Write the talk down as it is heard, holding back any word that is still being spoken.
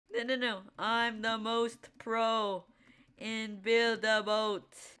No. I'm the most pro in Build a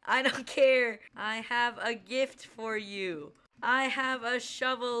Boat. I don't care. I have a gift for you. I have a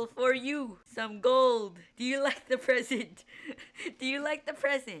shovel for you. Some gold. Do you like the present? Do you like the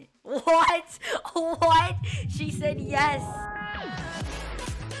present? What? What? She said yes.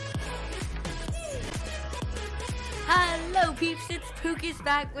 Hello peeps, it's Pookus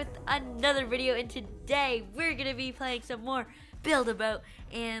back with another video, and today we're gonna be playing some more Build a Boat,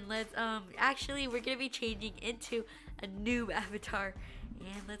 and let's actually we're gonna be changing into a noob avatar,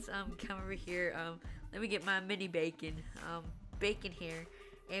 and let's come over here. Let me get my mini bacon here,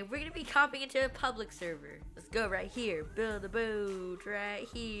 and we're gonna be comping into a public server. Let's go right here, Build a Boat right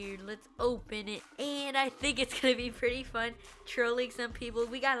here. Let's open it, and I think it's gonna be pretty fun trolling some people.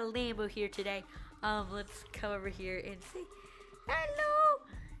 We got a Lambo here today. Let's come over here and say, hello,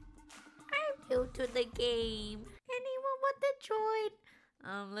 I'm new to the game. Anyone want to join?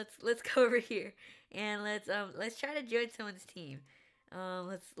 Let's go over here and let's try to join someone's team.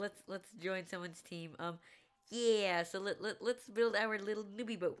 Let's join someone's team. Yeah, so let's build our little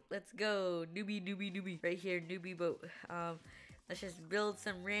newbie boat. Let's go, newbie, right here, newbie boat. Let's just build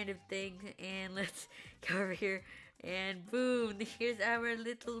some random thing, and let's go over here, and boom, here's our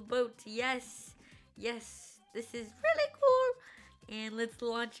little boat. Yes, this is really cool, and let's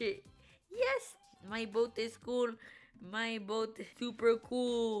launch it. Yes, my boat is cool. My boat is super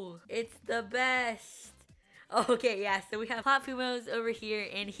cool. It's the best. Okay, yeah, so we have Papumo's over here,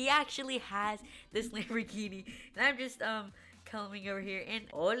 and he actually has this Lamborghini, and I'm just coming over here, and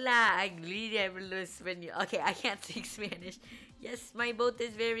hola, agree hablo español. Okay, I can't speak Spanish. Yes, my boat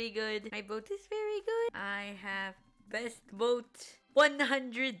is very good. My boat is very good. I have best boat.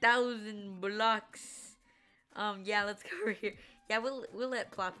 100,000 blocks. Yeah, let's go over here. Yeah, we'll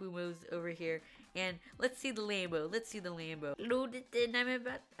let Plapumo's over here, and let's see the Lambo. Load it in.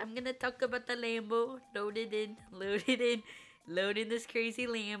 I'm gonna talk about the Lambo. Load it in. Load in this crazy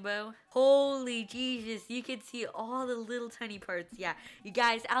Lambo. Holy Jesus, you can see all the little tiny parts. Yeah, you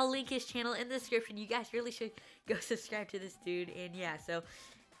guys, I'll link his channel in the description. You guys really should go subscribe to this dude. And yeah, so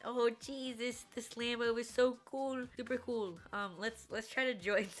oh Jesus, this Lambo is so cool, super cool. Let's try to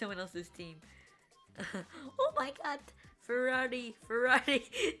join someone else's team. Oh my God, Ferrari.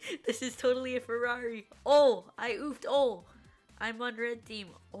 This is totally a Ferrari. Oh, I oofed. Oh, I'm on red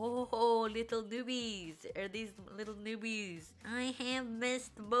team. Oh, little newbies. Are these little newbies? I have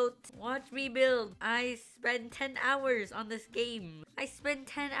best boat. Watch me build. I spent 10 hours on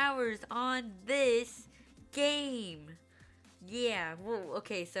this game. Yeah, whoa,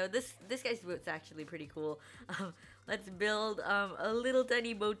 okay, so this guy's boat's actually pretty cool. Let's build a little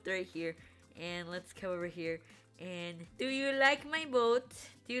tiny boat right here, and let's come over here. And do you like my boat?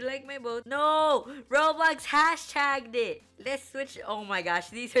 No, Roblox hashtagged it. Let's switch. Oh my gosh,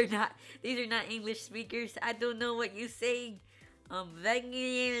 these are not English speakers. I don't know what you're saying.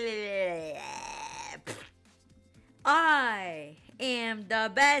 I am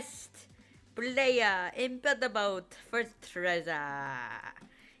the best player in Build a Boat for Treza.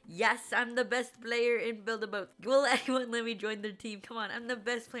 Yes, I'm the best player in Build a Boat. Will anyone let me join their team? Come on, I'm the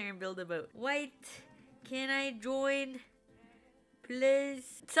best player in Build a Boat. Wait, can I join?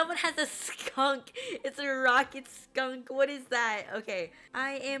 Please? Someone has a skunk. It's a rocket skunk. What is that? Okay,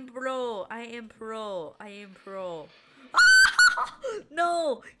 I am pro.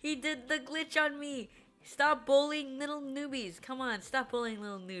 No, he did the glitch on me. Stop bullying little newbies. Come on, stop bullying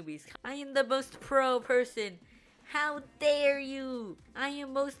little newbies. I am the most pro person. How dare you? I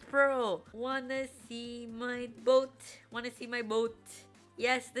am most pro. Wanna see my boat?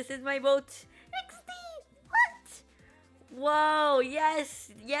 Yes, this is my boat. XD, what? Whoa,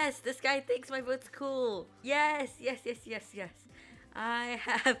 yes, this guy thinks my boat's cool. Yes. I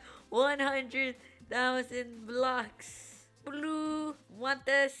have 100,000 blocks. Blue, want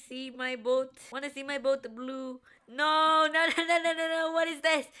to see my boat? Blue? No. What is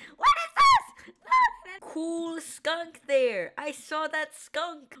this? No. Cool skunk there. I saw that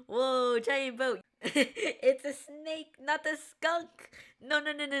skunk. Whoa, giant boat. It's a snake, not a skunk. No.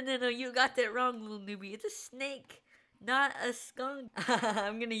 You got that wrong, little newbie. It's a snake, not a skunk.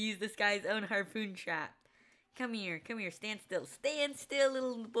 I'm gonna use this guy's own harpoon trap. Come here. Stand still,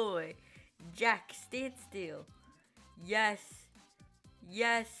 little boy. Jack, stand still. Yes.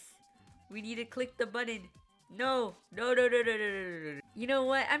 We need to click the button. No. You know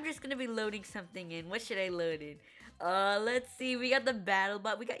what? I'm just gonna be loading something in. What should I load in? Let's see. We got the battle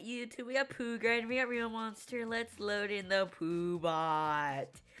bot. We got YouTube. We got Pooh Grind. We got Real Monster. Let's load in the Pooh bot.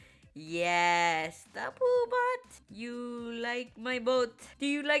 Yes, the Pooh bot. You like my boat? Do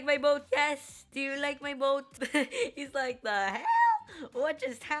you like my boat? Yes. Do you like my boat? He's like, the hell? What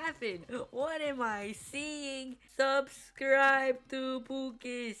just happened? What am I seeing? Subscribe to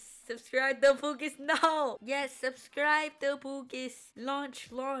Pukis. Subscribe to Pukis. No. Yes, subscribe to Pukis. Launch.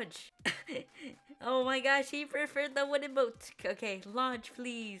 Oh my gosh, he preferred the wooden boat. Okay, launch,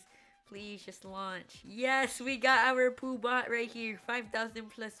 please. Please just launch. Yes, we got our Poo bot right here. 5,000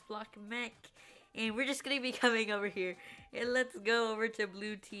 plus block mech. And we're just gonna be coming over here. And let's go over to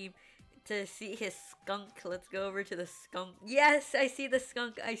blue team to see his skunk. Let's go over to the skunk. Yes, I see the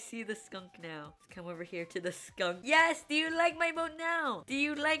skunk. I see the skunk now. Let's come over here to the skunk. Yes, do you like my boat now? Do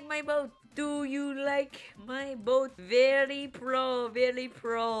you like my boat? Do you like my boat? Very pro, very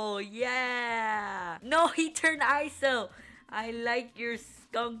pro. Yeah. No, he turned ISO. I like your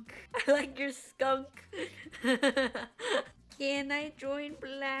skunk. I like your skunk. Can I join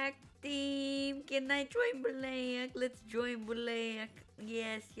black team? Can I join black? Let's join black.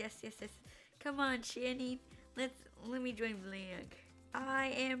 Yes. Come on, Shanny. Let me join black. I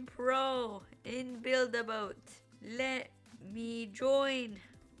am pro in Build-A-Boat. Let me join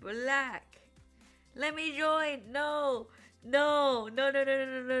black. Let me join. No.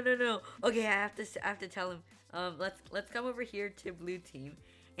 Okay, I have to tell him. Let's come over here to blue team,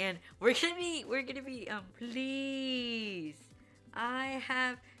 and we're gonna be please. I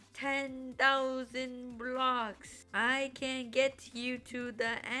have 10,000 blocks. I can get you to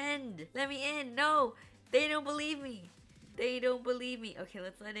the end. Let me in. No, they don't believe me. Okay,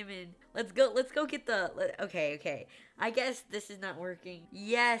 let's let him in. Let's go get the. Okay. I guess this is not working.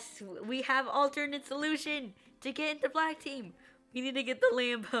 Yes, we have alternate solution to get into black team. We need to get the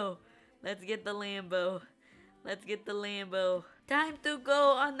Lambo. Let's get the Lambo. Time to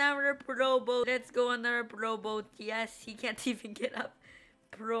go on our pro boat. Let's go on our pro boat. Yes, he can't even get up.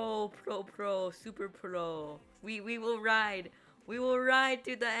 Pro, super pro. We will ride. We will ride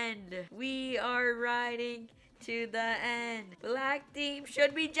to the end. We are riding to the end. Black team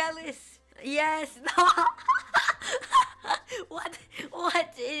should be jealous. Yes. No. What?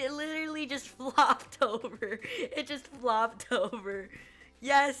 It literally just flopped over. It just flopped over.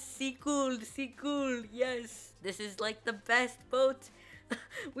 Yes, see cool. Yes, this is like the best boat.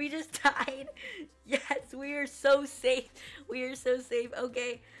 We just died. Yes, we are so safe.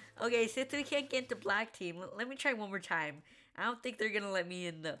 Okay, since we can't get into black team, let me try one more time. I don't think they're gonna let me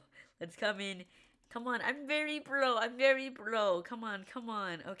in though. Let's come in. Come on, I'm very pro. Come on.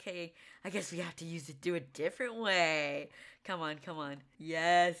 Okay, I guess we have to do it different way. Come on.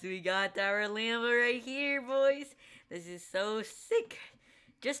 Yes, we got our Lambo right here, boys. This is so sick.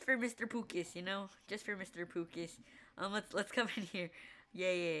 Just for Mr. Pukis, you know? Just for Mr. Pukis. Let's come in here.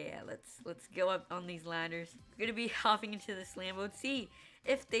 Yeah. Let's go up on these ladders. We're gonna be hopping into this Lambo and see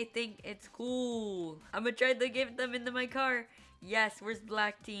if they think it's cool. I'm gonna try to get them into my car. Yes, where's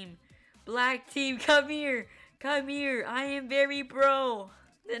black team? Black team, come here. I am very pro.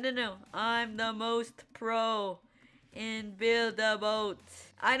 No. I'm the most pro in Build-A-Boat.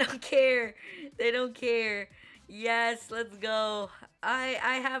 I don't care. They don't care. Yes, let's go.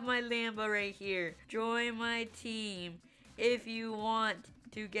 I have my Lambo right here. Join my team if you want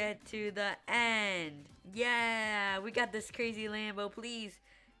to get to the end. Yeah, we got this crazy Lambo. Please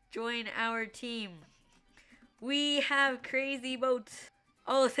join our team. We have crazy boats.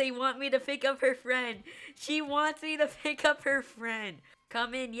 Oh, they want me to pick up her friend. She wants me to pick up her friend.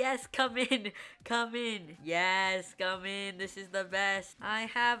 Come in. Yes, come in. Yes, come in. This is the best. I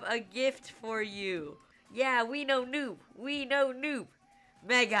have a gift for you. Yeah, we know Noob.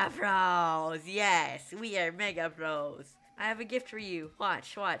 Mega Pros. Yes, we are Mega Pros. I have a gift for you.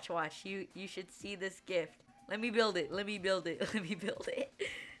 Watch. You should see this gift. Let me build it.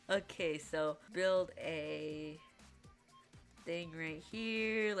 Okay, so build a thing right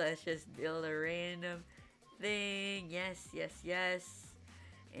here. Let's just build a random thing. Yes.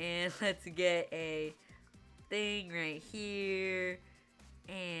 And let's get a thing right here.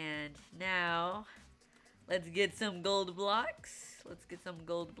 And now let's get some gold blocks.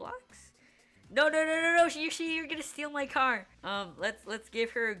 No. You're gonna steal my car. Let's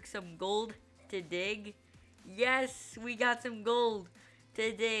give her some gold to dig. Yes, we got some gold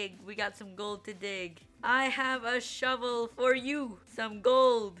to dig. I have a shovel for you. Some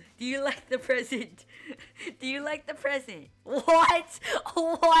gold. Do you like the present? What?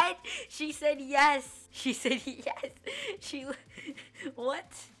 She said yes.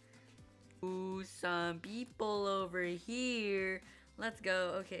 What? Ooh, some people over here. Let's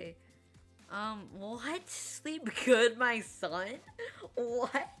go. Okay. What? Sleep good, my son?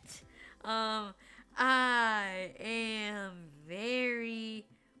 What? I am very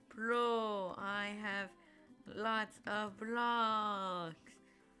pro. I have lots of blocks.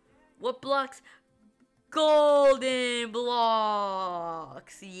 What blocks? golden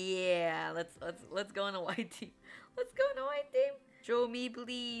blocks. Yeah, let's go on a white team. Let's go on a white team. Show me,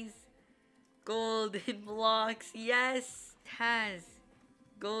 please. Golden blocks. Yes, it has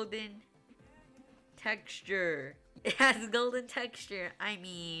golden texture. It has golden texture. I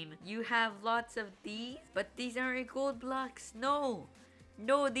mean, you have lots of these, but these aren't gold blocks. No,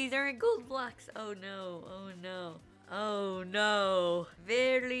 no, these aren't gold blocks. Oh no, oh no, oh no.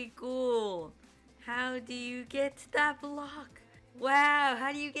 Very cool. How do you get that block? Wow,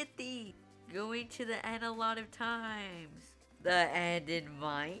 how do you get these? Going to the end a lot of times. The end in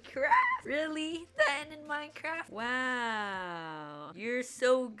Minecraft? Really? The end in Minecraft? Wow. You're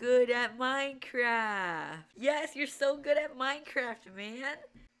so good at Minecraft. Yes, you're so good at Minecraft, man.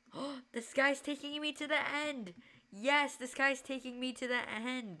 Oh, this guy's taking me to the end. Yes, this guy's taking me to the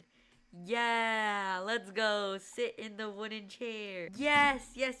end. Yeah, let's go. Sit in the wooden chair.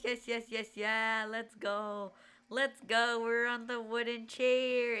 Yes, yes, yes, yes, yes, yeah. Let's go. Let's go. We're on the wooden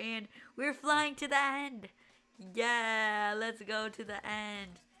chair and we're flying to the end. Yeah, let's go to the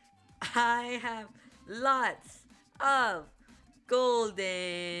end. I have lots of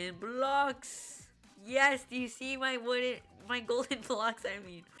golden blocks. Yes, do you see my golden blocks? I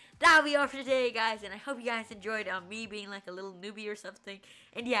mean, that'll be all for today, guys, and I hope you guys enjoyed me being like a little newbie or something.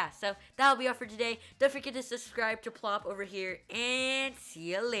 And yeah, so that'll be all for today. Don't forget to subscribe to Plop over here, and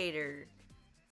see you later.